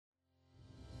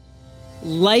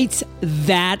Lights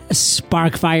that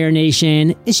spark, Fire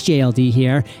Nation. It's JLD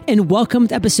here, and welcome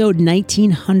to episode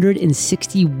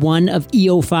 1961 of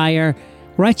EO Fire,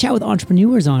 where I chat with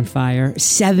entrepreneurs on fire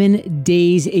 7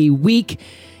 days a week.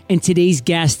 And today's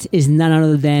guest is none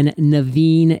other than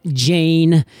Naveen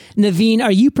Jain. Naveen,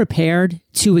 are you prepared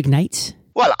to ignite?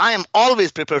 Well, I am always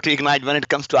prepared to ignite when it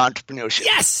comes to entrepreneurship.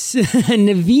 Yes!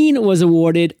 Naveen was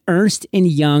awarded Ernst &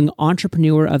 Young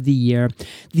Entrepreneur of the Year,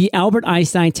 the Albert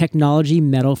Einstein Technology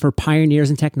Medal for Pioneers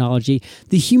in Technology,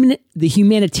 the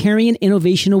Humanitarian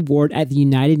Innovation Award at the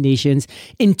United Nations,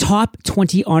 and Top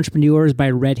 20 Entrepreneurs by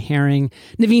Red Herring.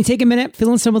 Naveen, take a minute,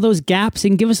 fill in some of those gaps,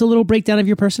 and give us a little breakdown of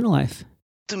your personal life.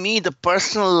 To me, the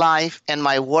personal life and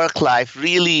my work life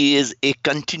really is a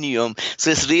continuum.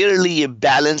 So it's rarely a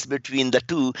balance between the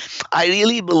two. I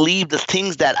really believe the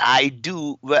things that I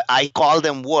do, I call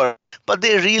them work, but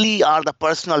they really are the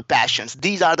personal passions.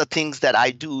 These are the things that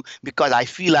I do because I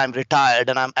feel I'm retired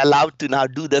and I'm allowed to now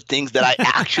do the things that I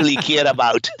actually care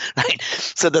about, right?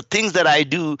 So the things that I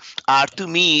do are, to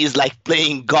me, is like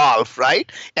playing golf,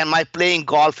 right? And my playing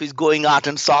golf is going out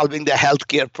and solving the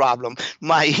healthcare problem.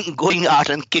 My going out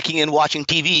and kicking and watching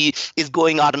TV is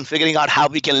going out and figuring out how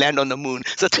we can land on the moon.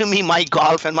 So to me, my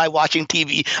golf and my watching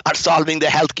TV are solving the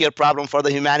healthcare problem for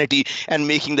the humanity and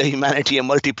making the humanity a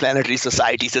multiplanetary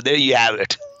society. So there you have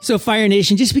it. So Fire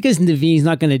Nation, just because Naveen's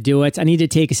not going to do it, I need to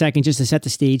take a second just to set the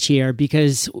stage here,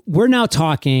 because we're now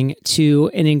talking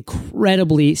to an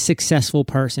incredibly successful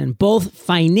person, both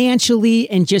financially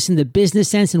and just in the business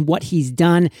sense and what he's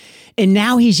done. And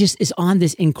now he's just is on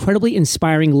this incredibly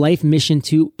inspiring life mission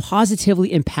to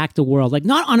positively impact the world, like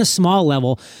not on a small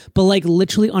level, but like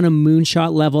literally on a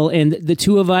moonshot level. And the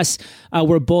two of us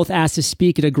were both asked to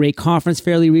speak at a great conference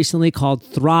fairly recently called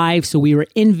Thrive. So we were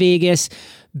in Vegas,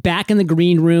 back in the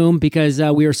green room, because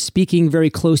we were speaking very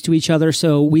close to each other.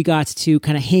 So we got to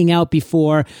kind of hang out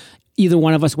before either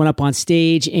one of us went up on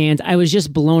stage. And I was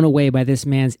just blown away by this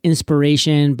man's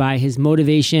inspiration, by his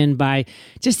motivation, by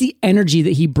just the energy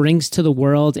that he brings to the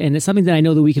world. And it's something that I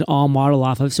know that we can all model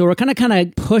off of. So we're kind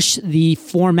of push the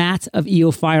format of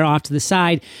EO Fire off to the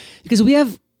side, because we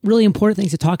have really important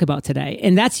things to talk about today.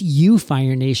 And that's you,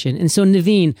 Fire Nation. And so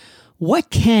Naveen, what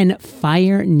can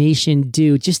Fire Nation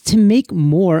do just to make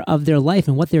more of their life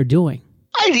and what they're doing?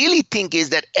 I really think is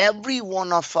that every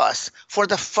one of us, for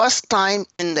the first time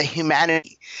in the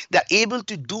humanity, they're able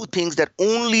to do things that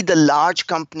only the large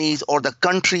companies or the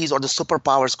countries or the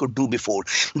superpowers could do before.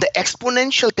 The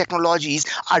exponential technologies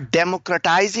are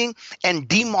democratizing and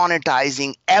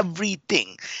demonetizing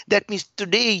everything. That means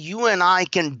today you and I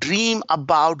can dream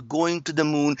about going to the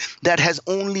moon that has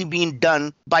only been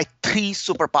done by three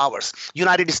superpowers: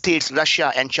 United States,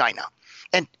 Russia, and China.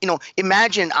 And,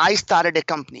 imagine I started a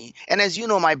company. And as you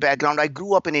know, my background, I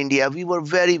grew up in India. We were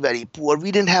very, very poor.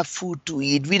 We didn't have food to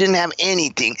eat. We didn't have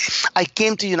anything. I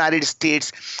came to the United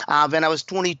States when I was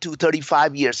 22,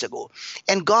 35 years ago.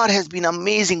 And God has been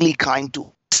amazingly kind to.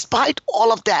 Despite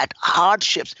all of that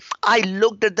hardships, I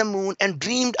looked at the moon and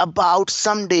dreamed about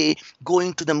someday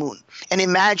going to the moon. And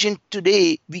imagine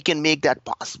today we can make that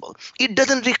possible. It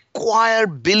doesn't require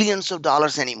billions of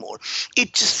dollars anymore.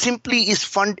 It just simply is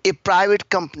fund a private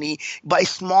company by a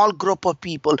small group of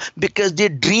people because they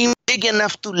dream big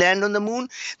enough to land on the moon.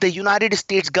 The United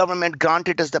States government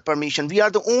granted us the permission. We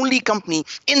are the only company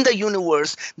in the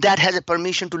universe that has a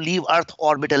permission to leave Earth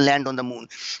orbit and land on the moon.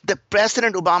 The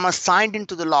President Obama signed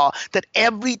into the law that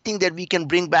everything that we can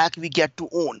bring back, we get to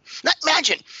own. Now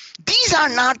imagine, these are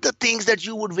not the things that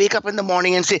you would wake up in the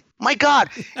morning and say, my God,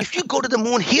 if you go to the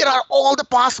moon, here are all the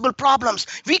possible problems.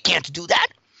 We can't do that.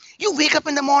 You wake up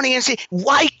in the morning and say,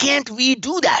 why can't we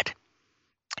do that?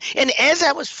 And as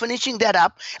I was finishing that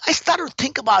up, I started to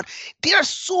think about there are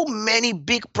so many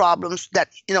big problems that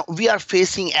we are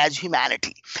facing as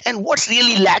humanity. And what's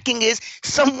really lacking is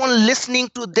someone listening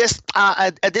to this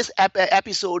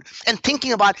episode and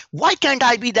thinking about why can't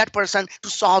I be that person to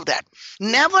solve that?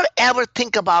 Never ever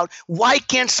think about why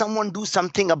can't someone do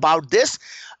something about this?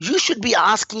 You should be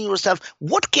asking yourself,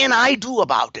 what can I do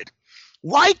about it?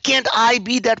 Why can't I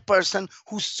be that person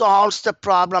who solves the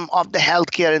problem of the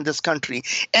healthcare in this country?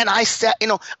 And I said,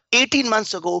 18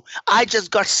 months ago, I just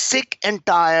got sick and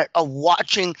tired of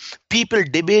watching people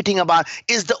debating about,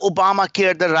 is the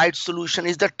Obamacare the right solution?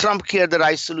 Is the Trump care the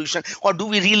right solution? Or do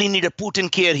we really need a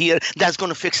Putin care here that's going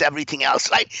to fix everything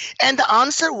else, right? And the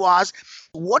answer was,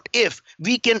 what if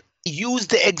we can use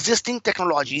the existing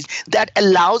technologies that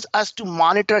allows us to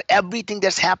monitor everything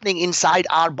that's happening inside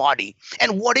our body?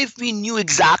 And what if we knew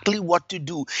exactly what to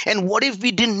do? And what if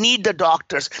we didn't need the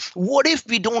doctors? What if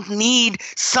we don't need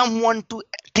someone to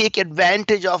take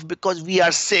advantage of because we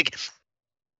are sick?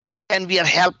 and we are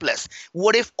helpless?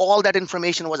 What if all that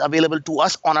information was available to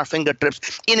us on our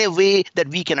fingertips in a way that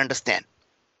we can understand?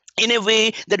 In a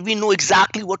way that we know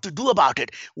exactly what to do about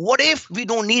it. What if we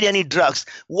don't need any drugs?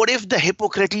 What if the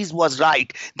Hippocrates was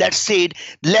right that said,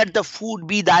 let the food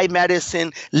be thy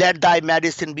medicine, let thy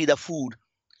medicine be the food?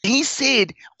 He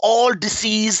said all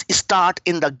disease start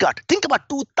in the gut. Think about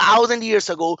 2,000 years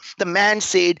ago, the man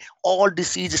said all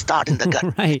disease start in the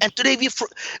gut. Right. And today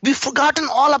we've forgotten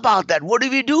all about that. What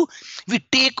do? We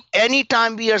take,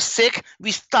 anytime we are sick, we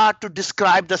start to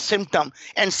describe the symptom.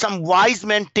 And some wise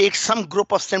man takes some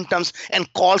group of symptoms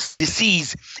and calls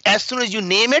disease. As soon as you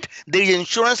name it, there is an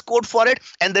insurance code for it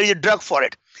and there is a drug for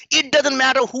it. It doesn't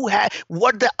matter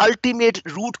what the ultimate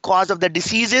root cause of the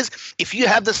disease is. If you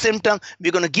have the symptom,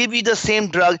 we're going to give you the same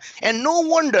drug. And no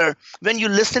wonder when you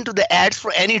listen to the ads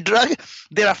for any drug,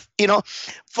 there are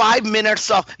 5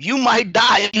 minutes of you might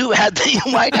die, you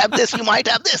might have this, you might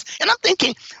have this. And I'm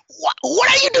thinking, what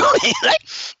are you doing?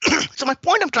 Right? So my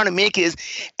point I'm trying to make is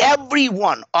every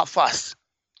one of us,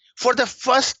 for the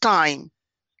first time,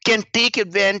 can take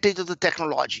advantage of the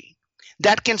technology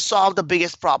that can solve the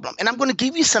biggest problem. And I'm going to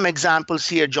give you some examples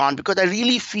here, John, because I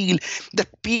really feel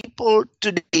that people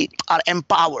today are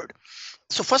empowered.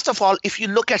 So first of all, if you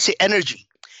look at, say, energy,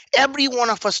 every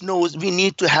one of us knows we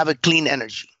need to have a clean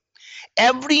energy.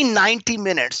 Every 90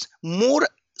 minutes, more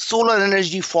solar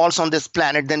energy falls on this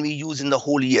planet than we use in the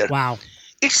whole year. Wow.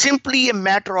 It's simply a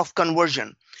matter of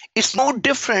conversion. It's no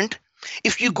different.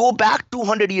 If you go back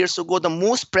 200 years ago, the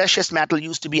most precious metal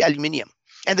used to be aluminum.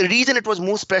 And the reason it was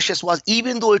most precious was,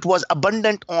 even though it was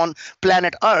abundant on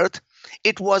planet Earth,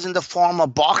 it was in the form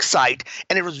of bauxite,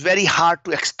 and it was very hard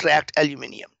to extract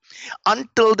aluminum.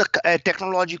 Until the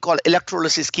technology called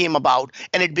electrolysis came about,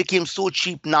 and it became so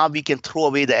cheap, now we can throw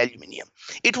away the aluminum.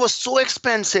 It was so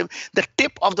expensive. The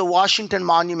tip of the Washington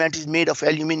Monument is made of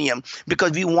aluminum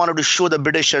because we wanted to show the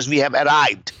Britishers we have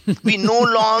arrived. We no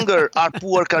longer are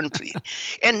poor country.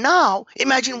 And now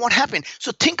imagine what happened.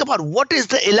 So think about what is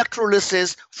the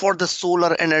electrolysis for the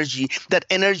solar energy. That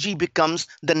energy becomes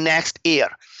the next air.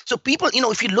 So people,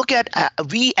 if you look at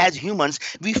we as humans,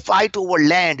 we fight over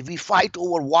land, we fight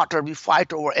over water, we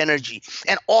fight over energy.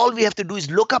 And all we have to do is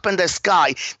look up in the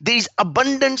sky. There is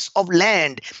abundance of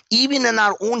land. Even in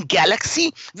our own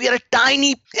galaxy, we are a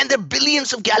tiny, and there are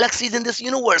billions of galaxies in this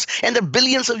universe, and there are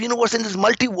billions of universe in this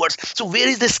multiverse. So where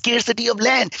is the scarcity of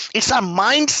land? It's our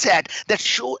mindset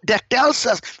that tells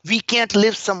us we can't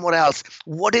live somewhere else.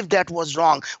 What if that was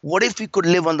wrong? What if we could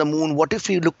live on the moon? What if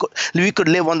we could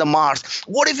live on the Mars?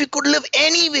 What if we could live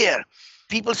anywhere?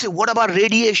 People say, what about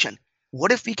radiation?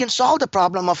 What if we can solve the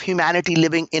problem of humanity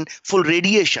living in full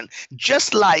radiation?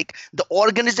 Just like the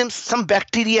organisms, some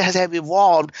bacteria have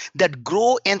evolved that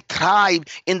grow and thrive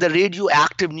in the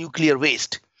radioactive nuclear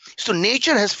waste. So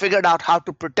nature has figured out how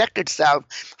to protect itself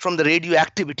from the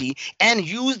radioactivity and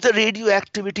use the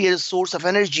radioactivity as a source of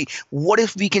energy. What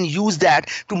if we can use that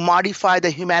to modify the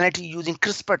humanity using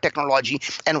CRISPR technology,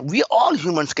 and we all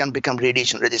humans can become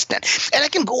radiation resistant? And I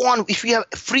can go on. If we have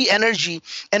free energy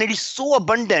and it is so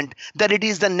abundant that it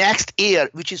is the next air,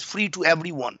 which is free to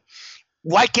everyone.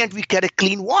 Why can't we get a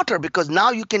clean water? Because now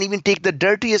you can even take the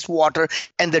dirtiest water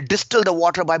and distill the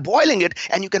water by boiling it,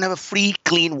 and you can have a free,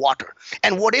 clean water.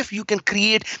 And what if you can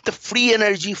create the free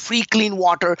energy, free, clean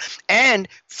water, and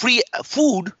free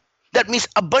food? That means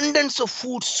abundance of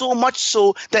food, so much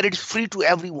so that it's free to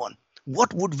everyone.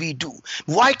 What would we do?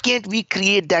 Why can't we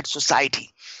create that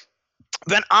society?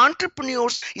 When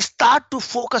entrepreneurs start to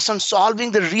focus on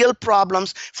solving the real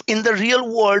problems in the real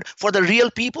world for the real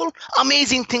people,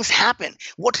 amazing things happen.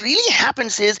 What really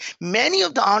happens is many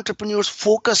of the entrepreneurs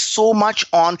focus so much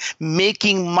on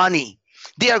making money.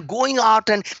 They are going out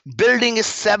and building a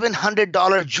 $700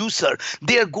 juicer.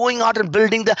 They are going out and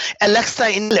building the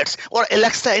Alexa inlets or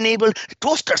Alexa-enabled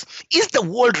toasters. Is the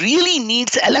world really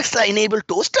needs Alexa-enabled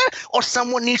toaster, or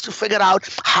someone needs to figure out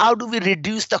how do we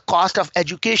reduce the cost of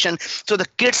education so the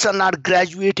kids are not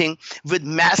graduating with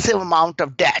massive amount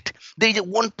of debt? There is a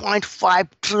 1.5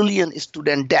 trillion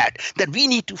student debt that we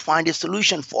need to find a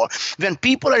solution for. When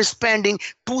people are spending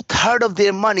 2/3 of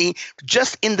their money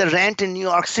just in the rent in New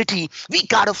York City, we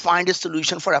got to find a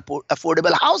solution for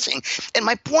affordable housing. And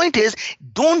my point is,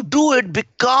 don't do it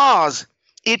because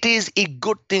it is a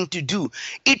good thing to do.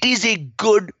 It is a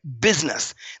good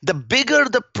business. The bigger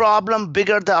the problem,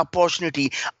 bigger the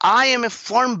opportunity. I am a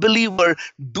firm believer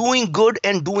doing good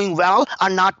and doing well are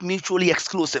not mutually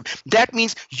exclusive. That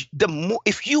means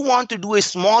if you want to do a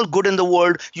small good in the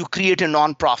world, you create a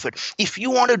nonprofit. If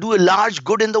you want to do a large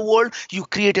good in the world, you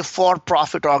create a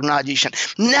for-profit organization.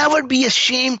 Never be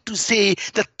ashamed to say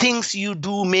the things you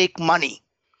do make money.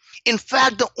 In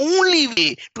fact, the only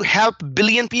way to help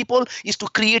billion people is to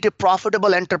create a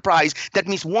profitable enterprise. That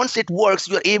means once it works,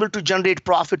 you're able to generate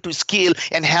profit to scale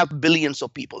and help billions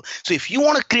of people. So if you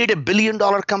want to create a $1 billion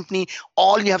company,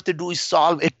 all you have to do is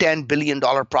solve a $10 billion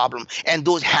problem. And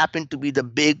those happen to be the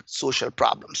big social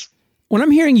problems. When I'm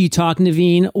hearing you talk,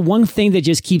 Naveen, one thing that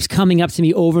just keeps coming up to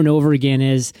me over and over again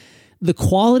is the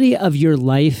quality of your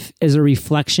life is a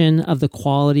reflection of the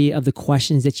quality of the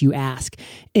questions that you ask.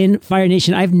 In Fire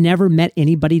Nation, I've never met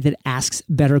anybody that asks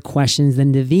better questions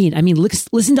than Naveen. I mean,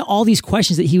 listen to all these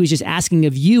questions that he was just asking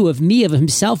of you, of me, of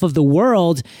himself, of the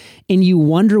world, and you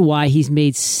wonder why he's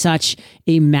made such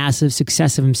a massive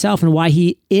success of himself and why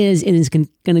he is and is going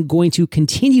to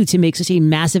continue to make such a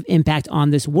massive impact on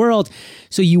this world.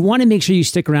 So you want to make sure you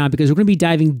stick around because we're going to be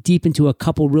diving deep into a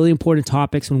couple really important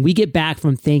topics when we get back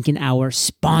from thanking our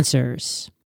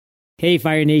sponsors. Hey,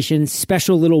 Fire Nation,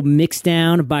 special little mix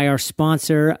down by our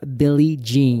sponsor, Billie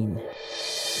Jean.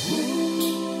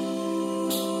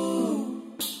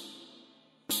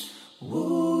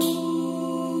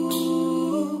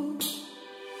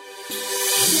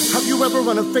 Have you ever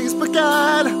run a Facebook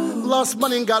ad? Lost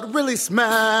money and got really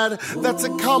mad. That's a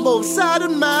combo of sad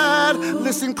and mad.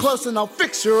 Listen close and I'll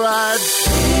fix your ads.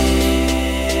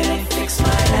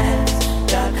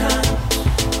 FixMyAds.com.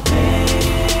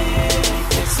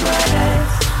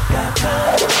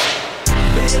 FixMyAds.com.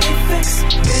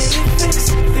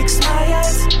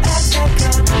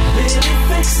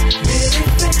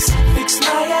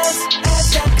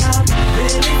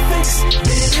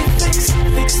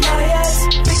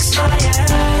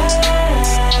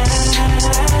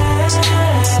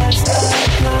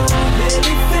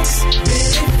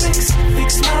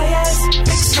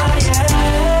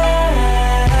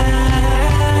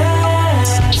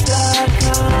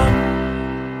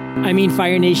 I mean,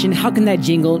 Fire Nation, how can that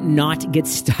jingle not get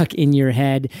stuck in your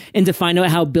head? And to find out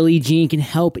how Billie Jean can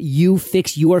help you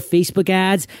fix your Facebook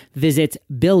ads, visit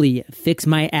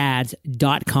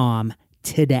BillieFixMyAds.com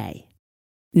today.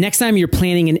 Next time you're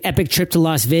planning an epic trip to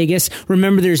Las Vegas,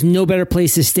 remember there's no better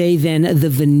place to stay than the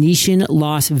Venetian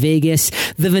Las Vegas.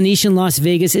 The Venetian Las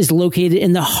Vegas is located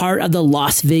in the heart of the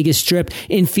Las Vegas Strip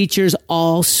and features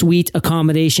all suite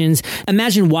accommodations.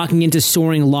 Imagine walking into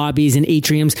soaring lobbies and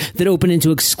atriums that open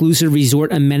into exclusive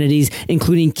resort amenities,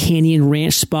 including Canyon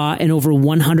Ranch Spa and over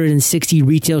 160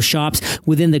 retail shops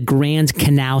within the Grand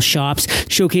Canal shops,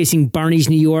 showcasing Barney's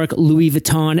New York, Louis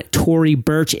Vuitton, Tory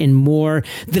Burch, and more.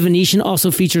 The Venetian also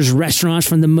features restaurants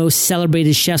from the most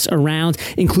celebrated chefs around,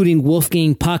 including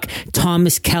Wolfgang Puck,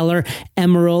 Thomas Keller,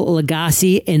 Emeril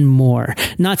Lagasse, and more.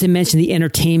 Not to mention the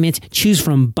entertainment. Choose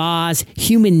from bars,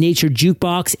 human nature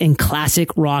jukebox, and classic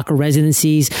rock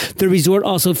residencies. The resort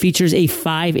also features a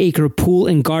 5-acre pool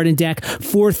and garden deck,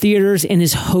 4 theaters, and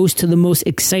is host to the most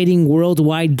exciting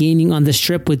worldwide gaming on the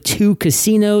Strip with 2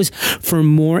 casinos. For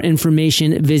more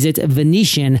information, visit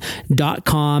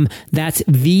Venetian.com. That's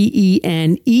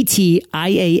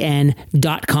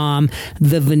VENETIAN.com,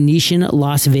 the Venetian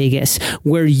Las Vegas,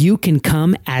 where you can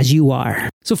come as you are.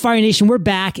 So Fire Nation, we're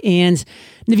back. And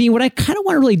Naveen, what I kind of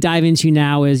want to really dive into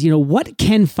now is, what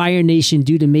can Fire Nation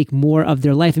do to make more of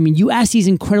their life? I mean, you ask these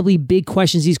incredibly big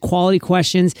questions, these quality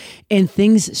questions, and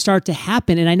things start to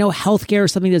happen. And I know healthcare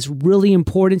is something that's really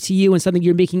important to you and something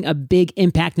you're making a big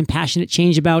impact and passionate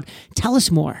change about. Tell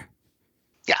us more.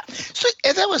 Yeah. So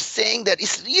as I was saying, that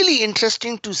it's really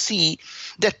interesting to see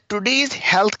that today's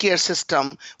healthcare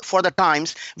system for the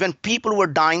times when people were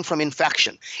dying from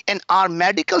infection, and our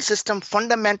medical system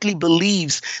fundamentally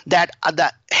believes that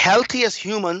the healthiest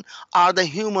human are the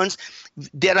humans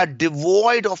that are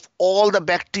devoid of all the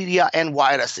bacteria and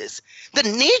viruses. The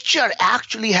nature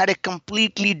actually had a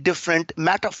completely different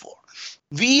metaphor.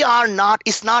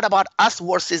 It's not about us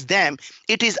versus them.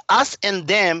 It is us and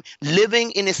them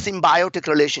living in a symbiotic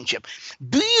relationship.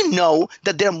 Do you know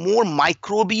that there are more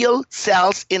microbial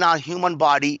cells in our human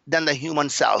body than the human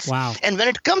cells? Wow. And when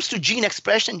it comes to gene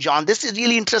expression, John, this is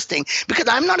really interesting because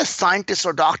I'm not a scientist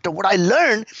or doctor. What I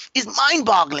learned is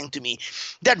mind-boggling to me,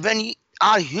 that when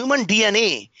our human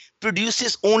DNA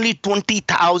produces only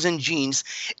 20,000 genes,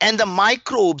 and the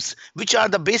microbes, which are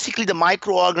basically the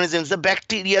microorganisms, the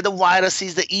bacteria, the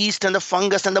viruses, the yeast and the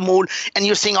fungus and the mold, and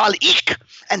you're saying all eek,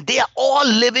 and they are all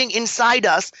living inside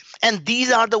us, and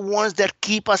these are the ones that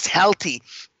keep us healthy.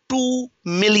 2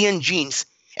 million genes.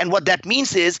 And what that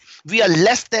means is we are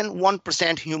less than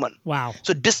 1% human. Wow.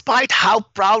 So despite how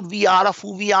proud we are of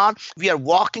who we are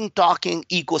walking, talking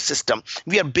ecosystem.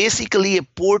 We are basically a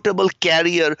portable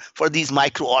carrier for these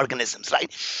microorganisms,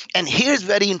 right? And here's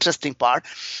very interesting part.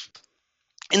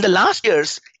 In the last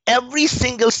years, Every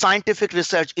single scientific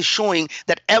research is showing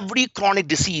that every chronic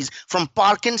disease, from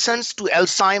Parkinson's to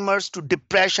Alzheimer's to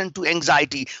depression to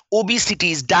anxiety,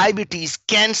 obesity, diabetes,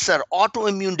 cancer,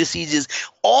 autoimmune diseases,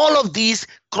 all of these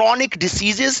chronic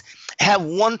diseases have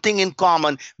one thing in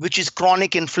common, which is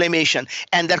chronic inflammation.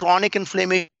 And that chronic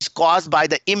inflammation is caused by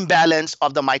the imbalance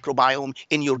of the microbiome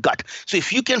in your gut. So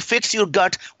if you can fix your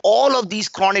gut, all of these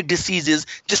chronic diseases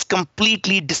just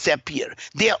completely disappear.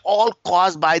 They are all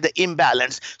caused by the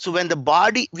imbalance. So when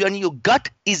your gut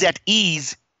is at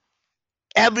ease,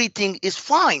 everything is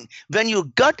fine. When your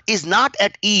gut is not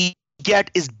at ease,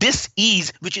 get is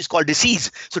dis-ease, which is called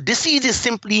disease. So disease is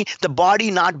simply the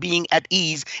body not being at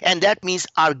ease, and that means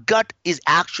our gut is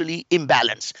actually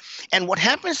imbalanced. And what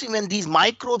happens when these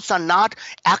microbes are not,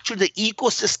 actually the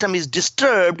ecosystem is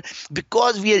disturbed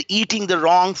because we are eating the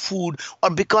wrong food,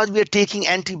 or because we are taking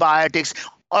antibiotics,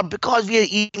 or because we are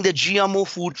eating the GMO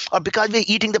food, or because we are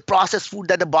eating the processed food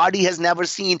that the body has never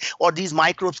seen, or these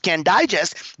microbes can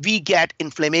digest, we get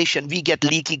inflammation, we get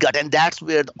leaky gut, and that's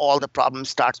where all the problem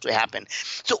starts to happen.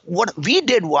 So what we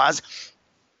did was,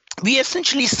 we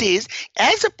essentially says,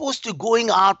 as opposed to going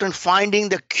out and finding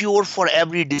the cure for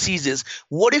every diseases,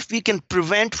 what if we can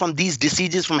prevent from these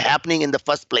diseases from happening in the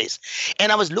first place?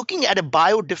 And I was looking at a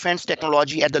biodefense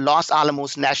technology at the Los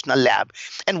Alamos National Lab.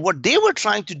 And what they were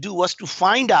trying to do was to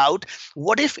find out,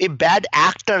 what if a bad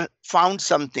actor found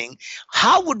something?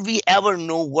 How would we ever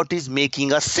know what is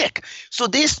making us sick? So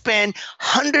they spend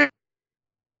hundreds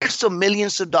of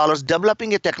millions of dollars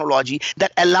developing a technology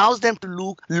that allows them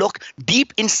to look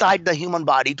deep inside the human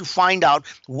body to find out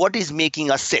what is making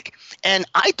us sick. And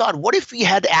I thought, what if we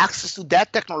had access to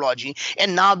that technology,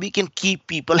 and now we can keep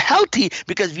people healthy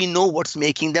because we know what's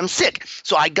making them sick.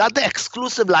 So I got the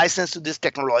exclusive license to this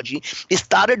technology. I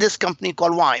started this company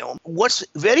called Viome. What's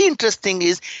very interesting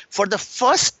is, for the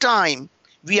first time,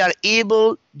 we are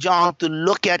able, John, to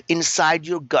look at inside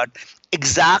your gut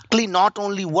exactly not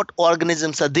only what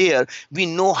organisms are there, we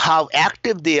know how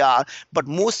active they are, but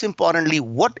most importantly,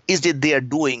 what is it they are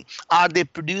doing? Are they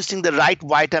producing the right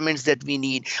vitamins that we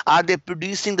need? Are they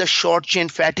producing the short-chain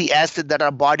fatty acid that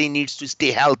our body needs to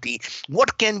stay healthy?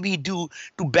 What can we do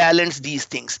to balance these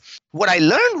things? What I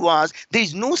learned was, there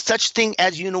is no such thing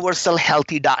as universal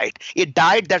healthy diet. A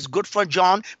diet that's good for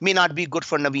John may not be good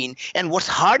for Naveen. And what's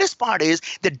hardest part is,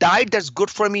 the diet that's good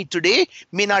for me today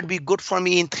may not be good for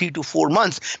me in 3 to 4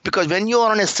 months. Because when you're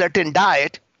on a certain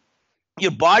diet,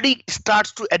 your body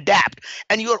starts to adapt,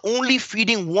 and you're only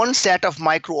feeding one set of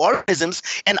microorganisms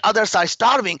and others are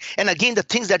starving. And again, the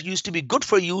things that used to be good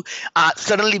for you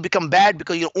suddenly become bad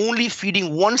because you're only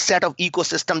feeding one set of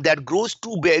ecosystem that grows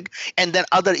too big, and then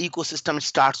other ecosystem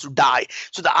starts to die.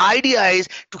 So the idea is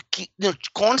to keep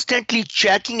constantly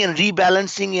checking and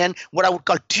rebalancing, and what I would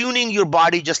call tuning your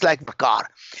body just like a car.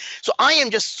 So I am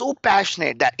just so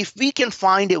passionate that if we can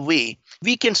find a way,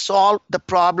 we can solve the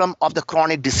problem of the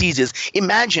chronic diseases.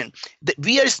 Imagine that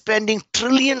we are spending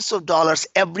trillions of dollars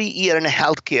every year in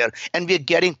healthcare, and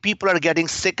people are getting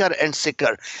sicker and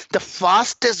sicker. The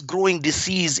fastest growing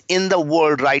disease in the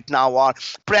world right now are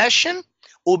depression,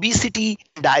 obesity,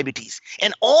 diabetes.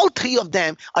 And all three of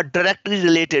them are directly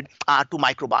related to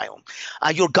microbiome,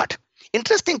 your gut.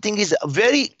 Interesting thing is,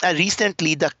 very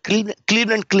recently, the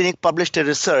Cleveland Clinic published a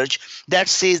research that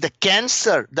says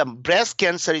the breast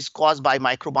cancer is caused by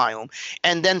microbiome.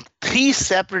 And then 3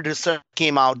 separate research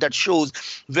came out that shows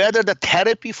whether the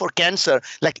therapy for cancer,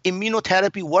 like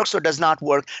immunotherapy, works or does not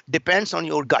work, depends on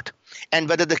your gut. And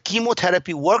whether the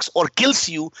chemotherapy works or kills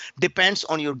you depends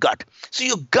on your gut. So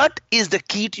your gut is the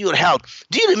key to your health.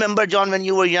 Do you remember, John, when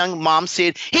you were young, mom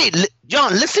said, hey,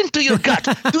 John, listen to your gut.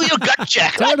 Do your gut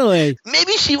check. Totally. Right?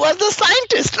 Maybe she was the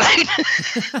scientist, right?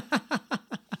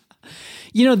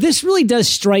 This really does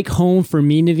strike home for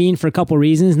me, Naveen, for a couple of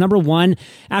reasons. Number one,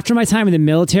 after my time in the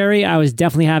military, I was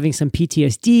definitely having some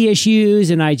PTSD issues,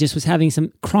 and I just was having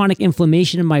some chronic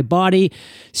inflammation in my body.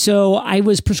 So I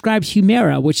was prescribed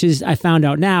Humira, which is, I found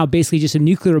out now, basically just a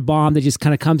nuclear bomb that just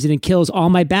kind of comes in and kills all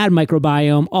my bad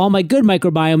microbiome, all my good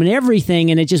microbiome, and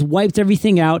everything. And it just wiped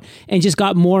everything out and just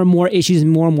got more and more issues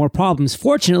and more problems.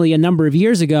 Fortunately, a number of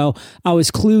years ago, I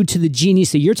was clued to the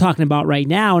genius that you're talking about right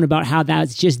now, and about how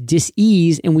that's just dis-ease,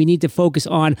 and we need to focus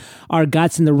on our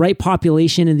guts and the right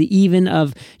population and the even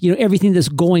of everything that's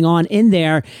going on in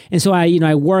there. And so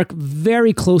I work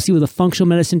very closely with a functional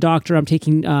medicine doctor. I'm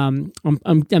taking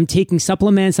I'm taking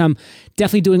supplements. I'm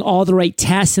definitely doing all the right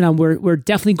tests, and we're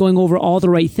definitely going over all the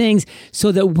right things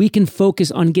so that we can focus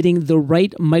on getting the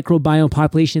right microbiome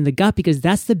population in the gut, because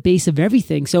that's the base of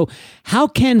everything. So how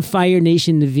can Fire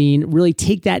Nation, Naveen, really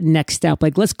take that next step?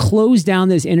 Like, let's close down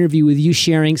this interview with you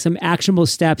sharing some actionable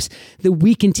steps that that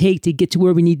we can take to get to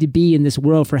where we need to be in this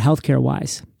world for healthcare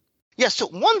wise? Yeah, so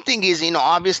one thing is,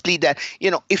 obviously that,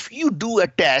 if you do a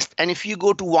test and if you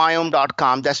go to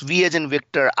Viome.com, that's V as in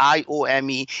Victor,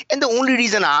 IOME, and the only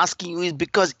reason I'm asking you is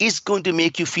because it's going to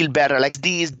make you feel better. Like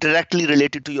D is directly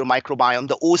related to your microbiome,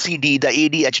 the OCD, the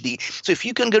ADHD. So if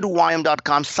you can go to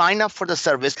Viome.com, sign up for the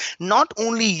service, not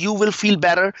only you will feel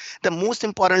better, the most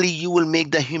importantly, you will make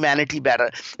the humanity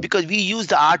better, because we use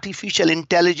the artificial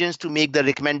intelligence to make the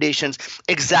recommendations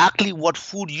exactly what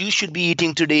food you should be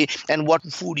eating today and what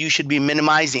food you should be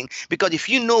minimizing, because if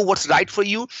you know what's right for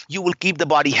you, you will keep the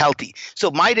body healthy.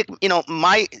 So my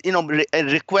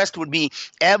request would be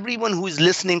everyone who is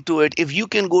listening to it, if you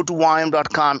can go to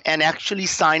Viome.com and actually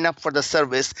sign up for the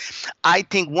service, I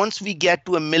think once we get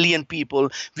to 1 million people,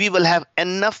 we will have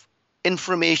enough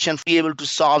information to be able to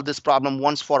solve this problem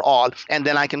once for all, and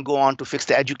then I can go on to fix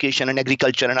the education and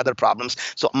agriculture and other problems.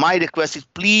 So my request is,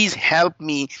 please help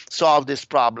me solve this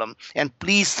problem, and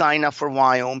please sign up for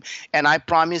Viome. And I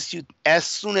promise you, as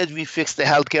soon as we fix the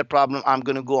healthcare problem, I'm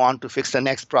going to go on to fix the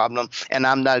next problem, and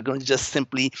I'm not going to just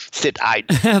simply sit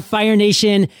idle. Fire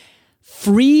Nation,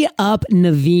 free up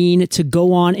Naveen to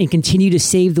go on and continue to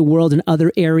save the world in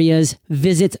other areas.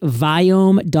 Visit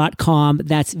Viome.com.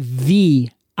 That's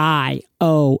VIOME.com.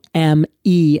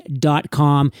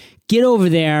 Get over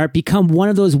there, become one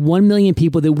of those 1 million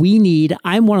people that we need.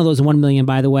 I'm one of those 1 million,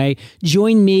 by the way.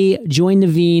 Join me, join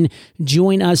Naveen,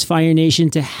 join us, Fire Nation,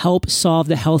 to help solve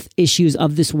the health issues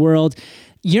of this world.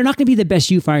 You're not going to be the best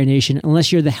you, Fire Nation,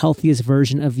 unless you're the healthiest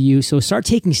version of you. So start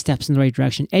taking steps in the right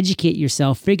direction. Educate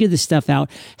yourself. Figure this stuff out.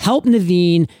 Help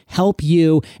Naveen help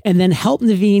you. And then help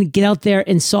Naveen get out there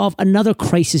and solve another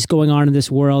crisis going on in this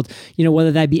world.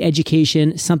 Whether that be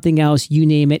education, something else, you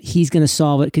name it. He's going to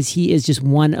solve it, because he is just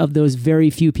one of those very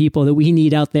few people that we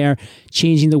need out there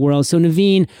changing the world. So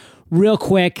Naveen, real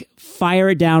quick, fire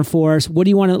it down for us. What do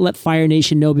you want to let Fire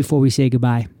Nation know before we say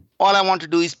goodbye? All I want to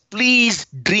do is please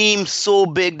dream so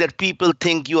big that people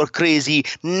think you are crazy.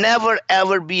 Never,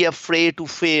 ever be afraid to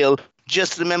fail.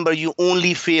 Just remember, you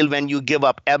only fail when you give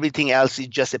up. Everything else is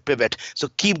just a pivot. So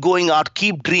keep going out,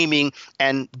 keep dreaming,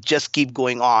 and just keep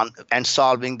going on and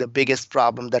solving the biggest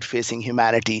problem that's facing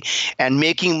humanity. And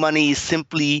making money is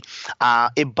simply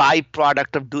a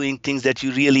byproduct of doing things that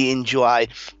you really enjoy.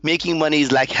 Making money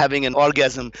is like having an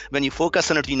orgasm. When you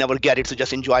focus on it, you never get it. So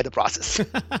just enjoy the process.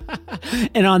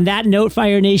 And on that note,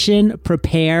 Fire Nation,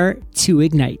 prepare to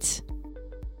ignite.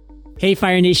 Hey,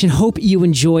 Fire Nation, hope you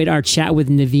enjoyed our chat with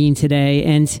Naveen today.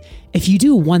 And if you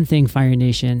do one thing, Fire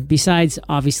Nation, besides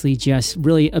obviously just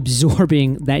really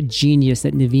absorbing that genius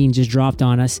that Naveen just dropped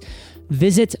on us,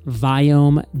 visit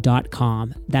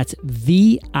Viome.com. That's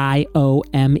VIOME.com.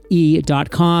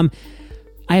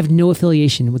 I have no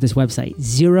affiliation with this website.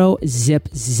 Zero, zip,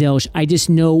 zilch. I just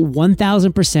know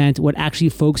 1000% what actually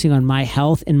focusing on my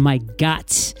health and my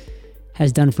guts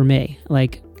has done for me.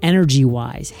 Like,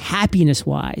 energy-wise,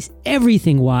 happiness-wise,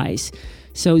 everything-wise.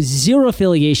 So zero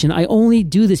affiliation. I only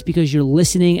do this because you're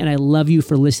listening, and I love you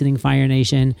for listening, Fire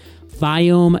Nation.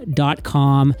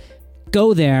 Viome.com.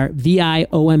 Go there,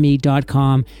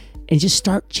 VIOME.com, and just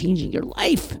start changing your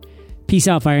life. Peace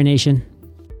out, Fire Nation.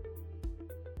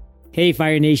 Hey,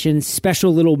 Fire Nation.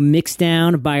 Special little mix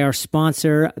down by our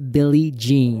sponsor, Billie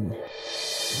Jean.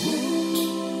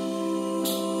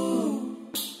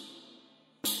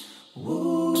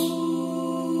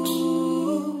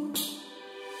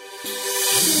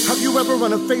 Have you ever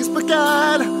run a Facebook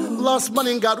ad? Lost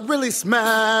money and got really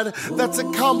mad. That's a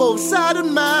combo of sad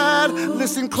and mad.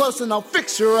 Listen close and I'll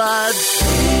fix your ads.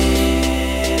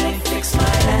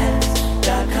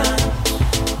 FixMyAds.com.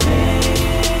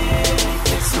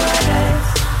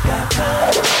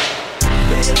 FixMyAds.com.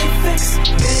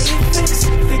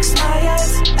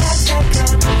 FixMyAds.com.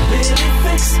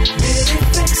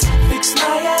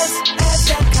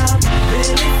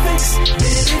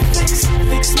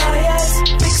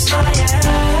 FixMyAds.com.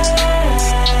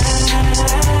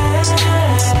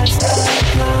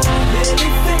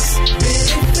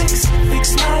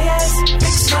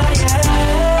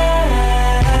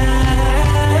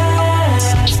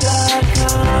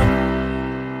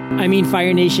 I mean,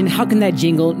 Fire Nation, how can that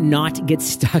jingle not get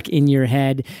stuck in your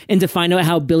head? And to find out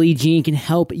how Billie Jean can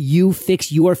help you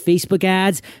fix your Facebook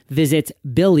ads, visit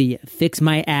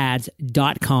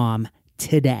BillieFixMyAds.com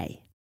today.